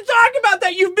 got to talk about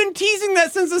that. You've been teasing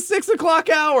that since the 6 o'clock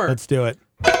hour. Let's do it.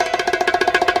 Don't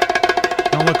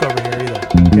look over here either.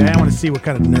 Okay, I want to see what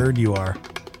kind of nerd you are.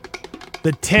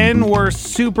 The 10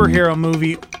 worst superhero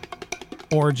movie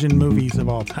origin movies of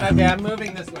all time. Okay, I'm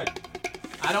moving this way.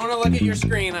 I don't want to look at your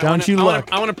screen. Don't you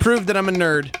look. I want to prove that I'm a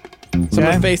nerd. So I'm Okay.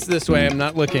 going to face this way. I'm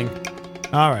not looking.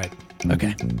 All right.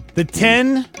 Okay. The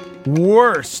 10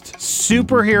 worst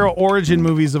superhero origin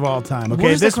movies of all time. Okay,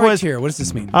 What is this the criteria? What does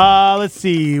this mean? let's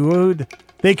see.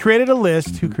 They created a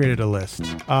list. Who created a list?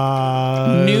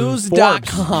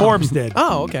 News.com. Forbes did.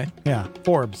 Oh, okay. Yeah,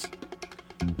 Forbes.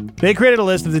 They created a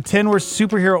list of the 10 worst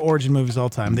superhero origin movies of all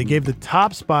time. They gave the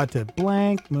top spot to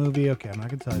blank movie. Okay, I'm not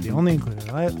going to tell you.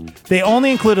 They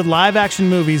only included live action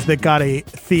movies that got a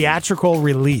theatrical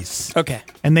release. Okay.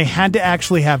 And they had to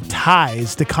actually have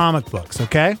ties to comic books,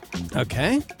 okay?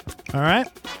 Okay. All right.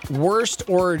 Worst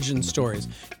origin stories.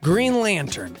 Green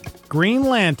Lantern. Green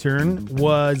Lantern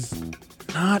was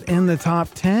not in the top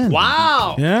 10.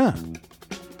 Wow. Yeah.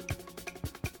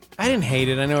 I didn't hate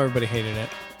it. I know everybody hated it.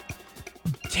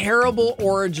 Terrible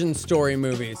origin story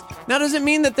movies. Now, does it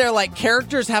mean that they're like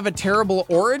characters have a terrible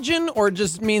origin, or it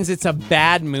just means it's a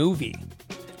bad movie?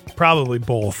 Probably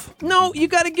both. No, you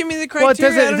got to give me the Well,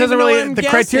 criteria. it doesn't really. The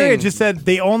criteria just said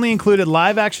they only included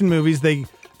live action movies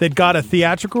that got a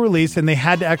theatrical release, and they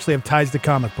had to actually have ties to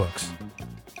comic books.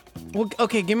 Well,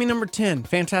 okay, give me number 10.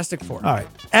 Fantastic Four. All right.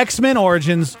 X-Men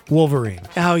Origins Wolverine.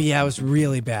 Oh, yeah, it was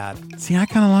really bad. See, I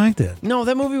kind of liked it. No,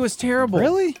 that movie was terrible.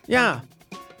 Really? Yeah.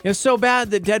 It was so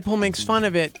bad that Deadpool makes fun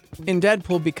of it in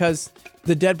Deadpool because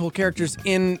the Deadpool character's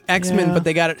in X-Men, Yeah. but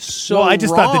they got it so Well, I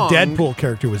just thought the wrong. Deadpool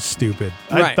character was stupid.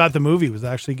 I Right. thought the movie was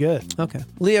actually good. Okay.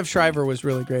 Liev Schreiber was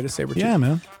really great as Sabretooth. Yeah,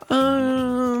 man.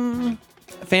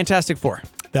 Fantastic Four.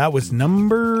 That was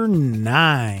number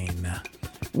 9.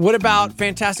 What about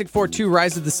Fantastic Four 2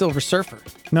 Rise of the Silver Surfer?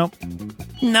 Nope.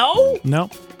 No?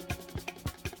 Nope.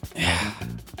 I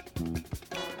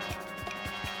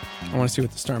want to see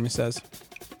what the Starmy says.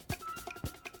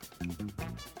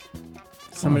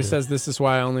 Somebody says this is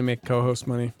why I only make co-host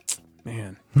money.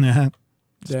 Man.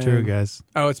 It's Damn. true, guys.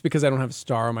 Oh, it's because I don't have a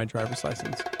star on my driver's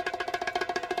license.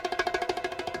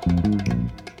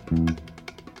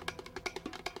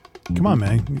 Come on,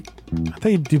 man. I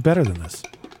thought you'd do better than this.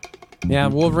 Yeah,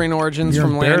 Wolverine Origins You're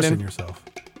from embarrassing Landon. yourself.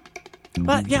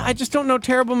 But yeah, I just don't know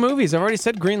terrible movies. I've already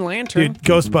said Green Lantern. Dude,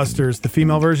 Ghostbusters, the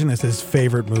female version, is his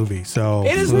favorite movie. So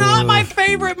It is not my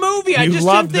favorite movie. I You just didn't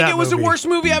loved think that it was movie. the worst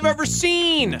movie I've ever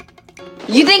seen.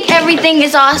 You think everything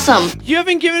is awesome. You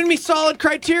haven't given me solid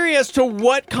criteria as to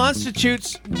what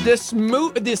constitutes this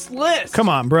list. Come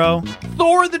on, bro.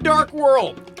 Thor: The Dark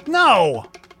World. No.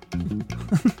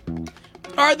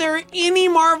 Are there any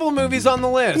Marvel movies on the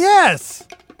list? Yes.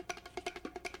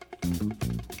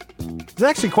 There's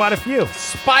actually quite a few.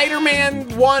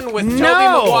 Spider-Man 1 with Tobey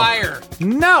No. Maguire.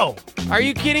 No. Are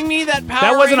you kidding me? That Power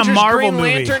That wasn't a Rangers Marvel Green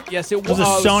movie. Lantern? Yes, it It was a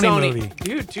Sony movie.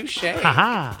 Dude, touche.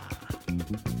 Haha.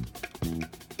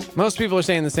 Most people are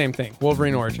saying the same thing.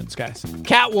 Wolverine Origins, guys.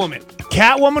 Catwoman.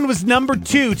 Catwoman was number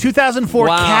 2, 2004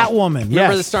 Wow. Catwoman. Remember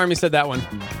Yes. the Starmie said that one.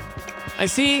 I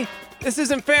see. This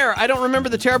isn't fair. I don't remember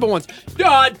the terrible ones.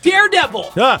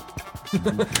 Daredevil. God.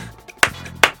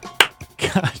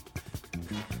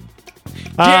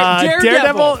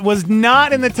 Daredevil was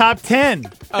not in the top 10.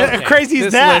 Okay, Crazy is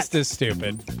this that? list is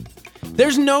stupid.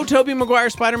 There's no Tobey Maguire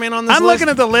Spider-Man on this I'm list. looking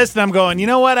at the list and I'm going, you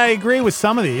know what? I agree with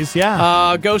some of these.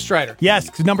 Yeah. Ghost Rider. Yes,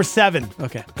 'cause number 7.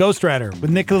 Okay. Ghost Rider with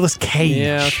Nicolas Cage.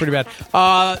 Yeah, that's pretty bad.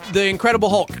 The Incredible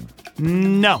Hulk.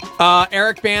 No.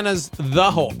 Eric Bana's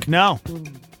The Hulk. No.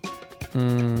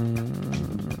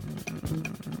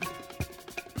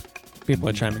 People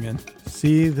are chiming in.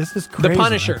 See, this is crazy. The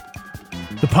Punisher.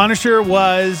 man. The Punisher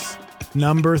was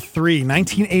number 3,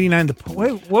 1989.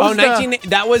 What was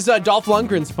That was Dolph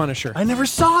Lundgren's Punisher. I never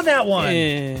saw that one.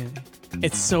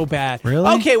 It's so bad. Really?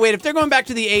 Okay, wait. If they're going back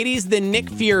to the 80s, then Nick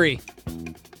Fury.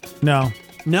 No.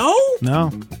 No?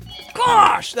 No.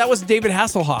 Gosh, that was David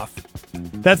Hasselhoff.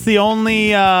 That's the only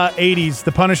 80s.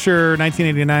 The Punisher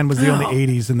 1989 was the only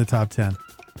 80s in the top 10.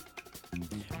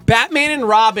 Batman and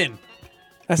Robin.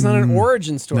 That's not an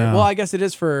origin story. no. Well, I guess it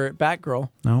is for Batgirl.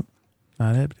 Nope.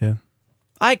 Not it, dude.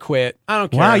 I quit. I don't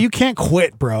care. Wow, you can't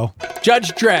quit, bro.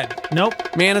 Judge Dredd. Nope.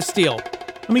 Man of Steel.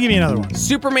 Let me give you another one.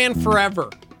 Superman Forever.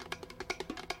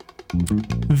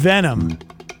 Venom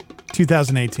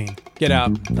 2018. Get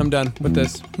out. I'm done with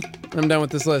this. I'm done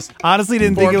with this list. Honestly,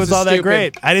 didn't think it Forbes was all is that stupid.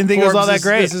 great. I didn't think it was all Forbes that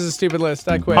great. This is a stupid list.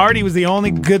 I quit. Hardy was the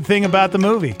only good thing about the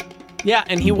movie. Yeah,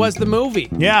 and he was the movie.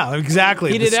 Yeah,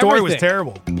 exactly. He The did story was everything.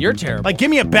 terrible. You're terrible. Like,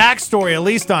 give me a backstory at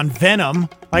least on Venom.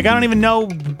 Like, I don't even know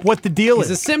what the deal He's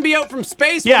a is. symbiote from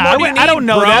space. Yeah, What more do you I don't need,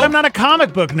 know bro? that. I'm not a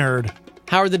comic book nerd.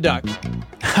 Howard the Duck.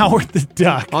 Howard the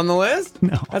Duck. On the list?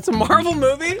 No. That's a Marvel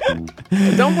movie?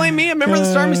 Don't blame me. I remember the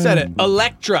Stormy said it.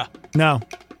 Elektra. No.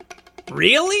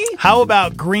 Really? How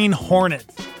about Green Hornet?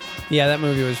 Yeah, that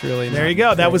movie was really There you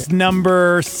go. That was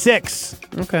number 6.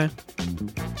 Okay.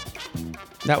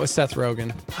 That was Seth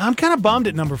Rogen. I'm kind of bummed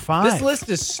at number 5. This list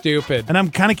is stupid. And I'm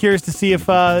kind of curious to see if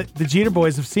the Jeter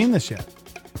Boys have seen this yet.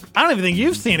 I don't even think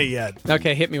you've seen it yet.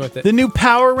 Okay, hit me with it. The new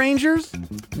Power Rangers?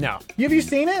 No. Have you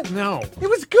seen it? No. It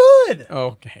was good.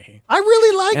 Okay. I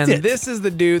really liked And it. this is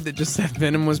the dude that just said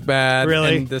Venom was bad.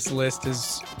 Really? And this list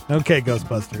is... Okay,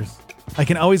 Ghostbusters. I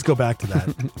can always go back to that.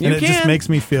 You and it just can. makes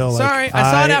me feel like Sorry,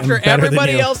 I saw it am after better than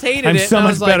everybody you. else hated I'm it. so and I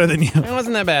much was like, better than you. It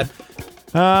wasn't that bad.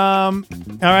 All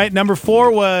right, number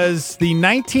 4 was the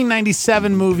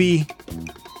 1997 movie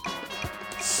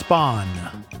Spawn.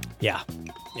 Yeah.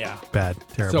 Yeah. Bad.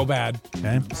 Terrible. So bad.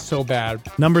 Okay. So bad.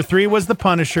 Number 3 was The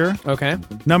Punisher. Okay.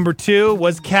 Number 2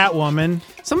 was Catwoman.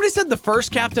 Somebody said the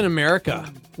first Captain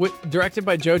America, directed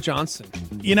by Joe Johnston.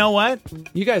 You know what?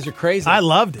 You guys are crazy. I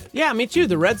loved it. Yeah, me too.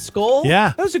 The Red Skull.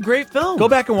 Yeah. That was a great film. Go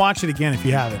back and watch it again if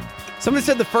you haven't. Somebody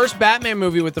said the first Batman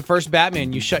movie with the first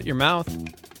Batman, you shut your mouth.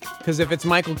 Because if it's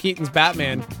Michael Keaton's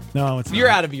Batman, No, it's you're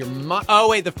not. out of your mind. Oh,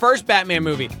 wait, the first Batman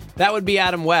movie. That would be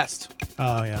Adam West.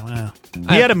 Oh, yeah.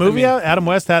 He had a movie out? Adam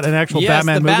West had an actual Yes,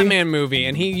 Batman the movie? Batman movie.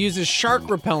 And he uses shark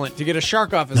repellent to get a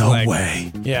shark off his No leg.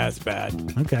 way. Yeah, it's bad.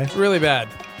 Okay. It's really bad.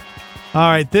 All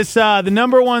right. This the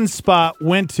number 1 spot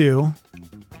went to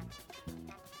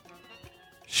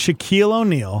Shaquille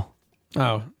O'Neal.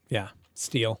 Oh, yeah.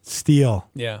 Steel. Steel.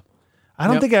 Yeah. I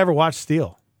don't Yep. think I ever watched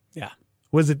Steel. Yeah.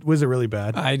 Was it really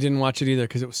bad? I didn't watch it either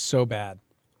because it was so bad.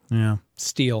 Yeah.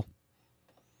 Steel.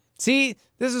 See,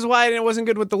 this is why it wasn't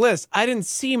good with the list. I didn't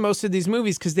see most of these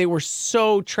movies because they were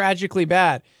so tragically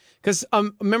bad. Because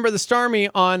remember the Starmie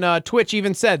on Twitch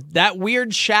even said, that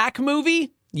weird Shaq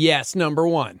movie? Yes, number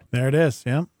 1. There it is.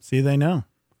 Yeah. See, they know.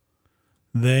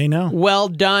 They know. Well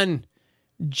done,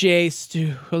 Jay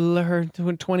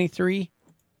Stuhler, 23.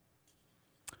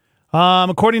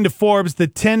 According to Forbes, the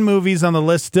 10 movies on the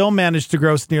list still managed to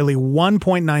gross nearly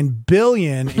 $1.9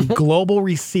 billion in global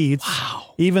receipts.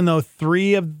 Wow. Even though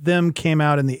 3 of them came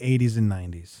out in the 80s and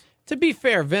 90s. To be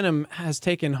fair, Venom has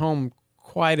taken home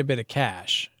quite a bit of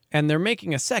cash. And they're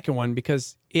making a second one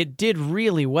because it did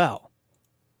really well.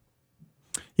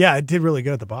 Yeah, it did really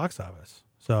good at the box office.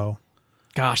 So,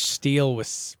 Gosh, Steel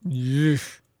was...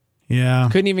 yeah.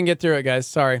 Couldn't even get through it, guys.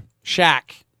 Sorry.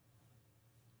 Shaq.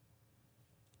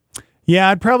 Yeah,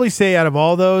 I'd probably say out of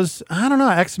all those, I don't know,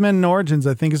 X-Men Origins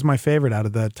I think is my favorite out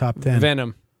of the top 10.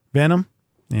 Venom. Venom?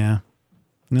 Yeah.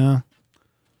 No.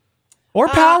 Or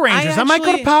Power Rangers. I might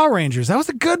go to Power Rangers. That was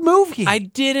a good movie. I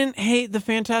didn't hate the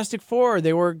Fantastic Four.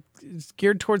 They were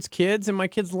geared towards kids, and my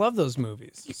kids love those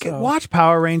movies. You can watch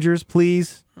Power Rangers,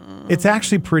 please. It's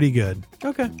actually pretty good.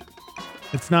 Okay.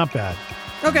 It's not bad.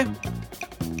 Okay.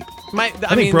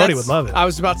 I think Brody would love it. I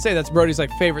was about to say that's Brody's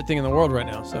like favorite thing in the world right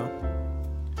now. So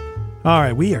All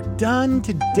right, we are done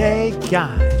today,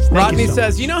 guys. Thank Rodney you so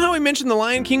says, much. you know how we mentioned the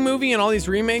Lion King movie and all these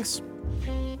remakes?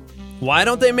 Why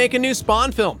don't they make a new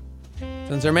Spawn film?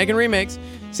 Since they're making remakes,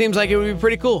 seems like it would be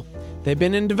pretty cool. They've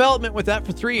been in development with that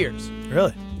for 3 years.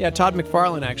 Really? Yeah, Todd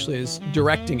McFarlane actually is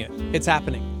directing it. It's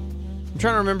happening. I'm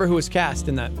trying to remember who was cast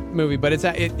in that movie, but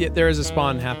there is a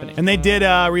Spawn happening. And they did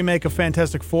remake of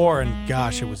Fantastic Four, and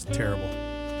gosh, it was terrible.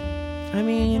 I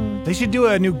mean, they should do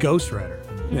a new Ghost Rider.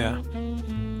 Yeah.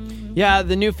 Yeah,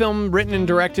 the new film written and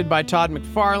directed by Todd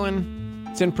McFarlane.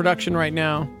 It's in production right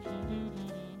now.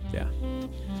 Yeah.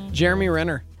 Jeremy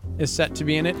Renner is set to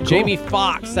be in it. Cool. Jamie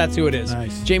Foxx, that's who it is.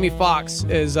 Nice. Jamie Foxx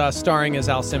is starring as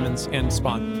Al Simmons in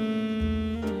Spawn.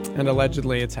 And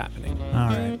allegedly it's happening. All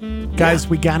right. Guys,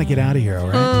 we got to get out of here, all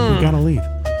right? We got to leave.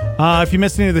 If you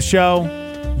missed any of the show,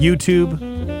 YouTube,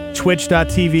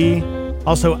 twitch.tv,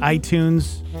 also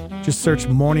iTunes. Just search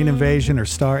Morning Invasion or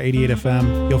Star 88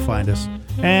 FM. You'll find us.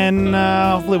 And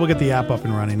hopefully we'll get the app up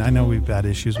and running. I know we've had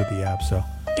issues with the app, so.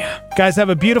 Yeah. Guys, have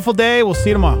a beautiful day. We'll see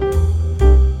you tomorrow.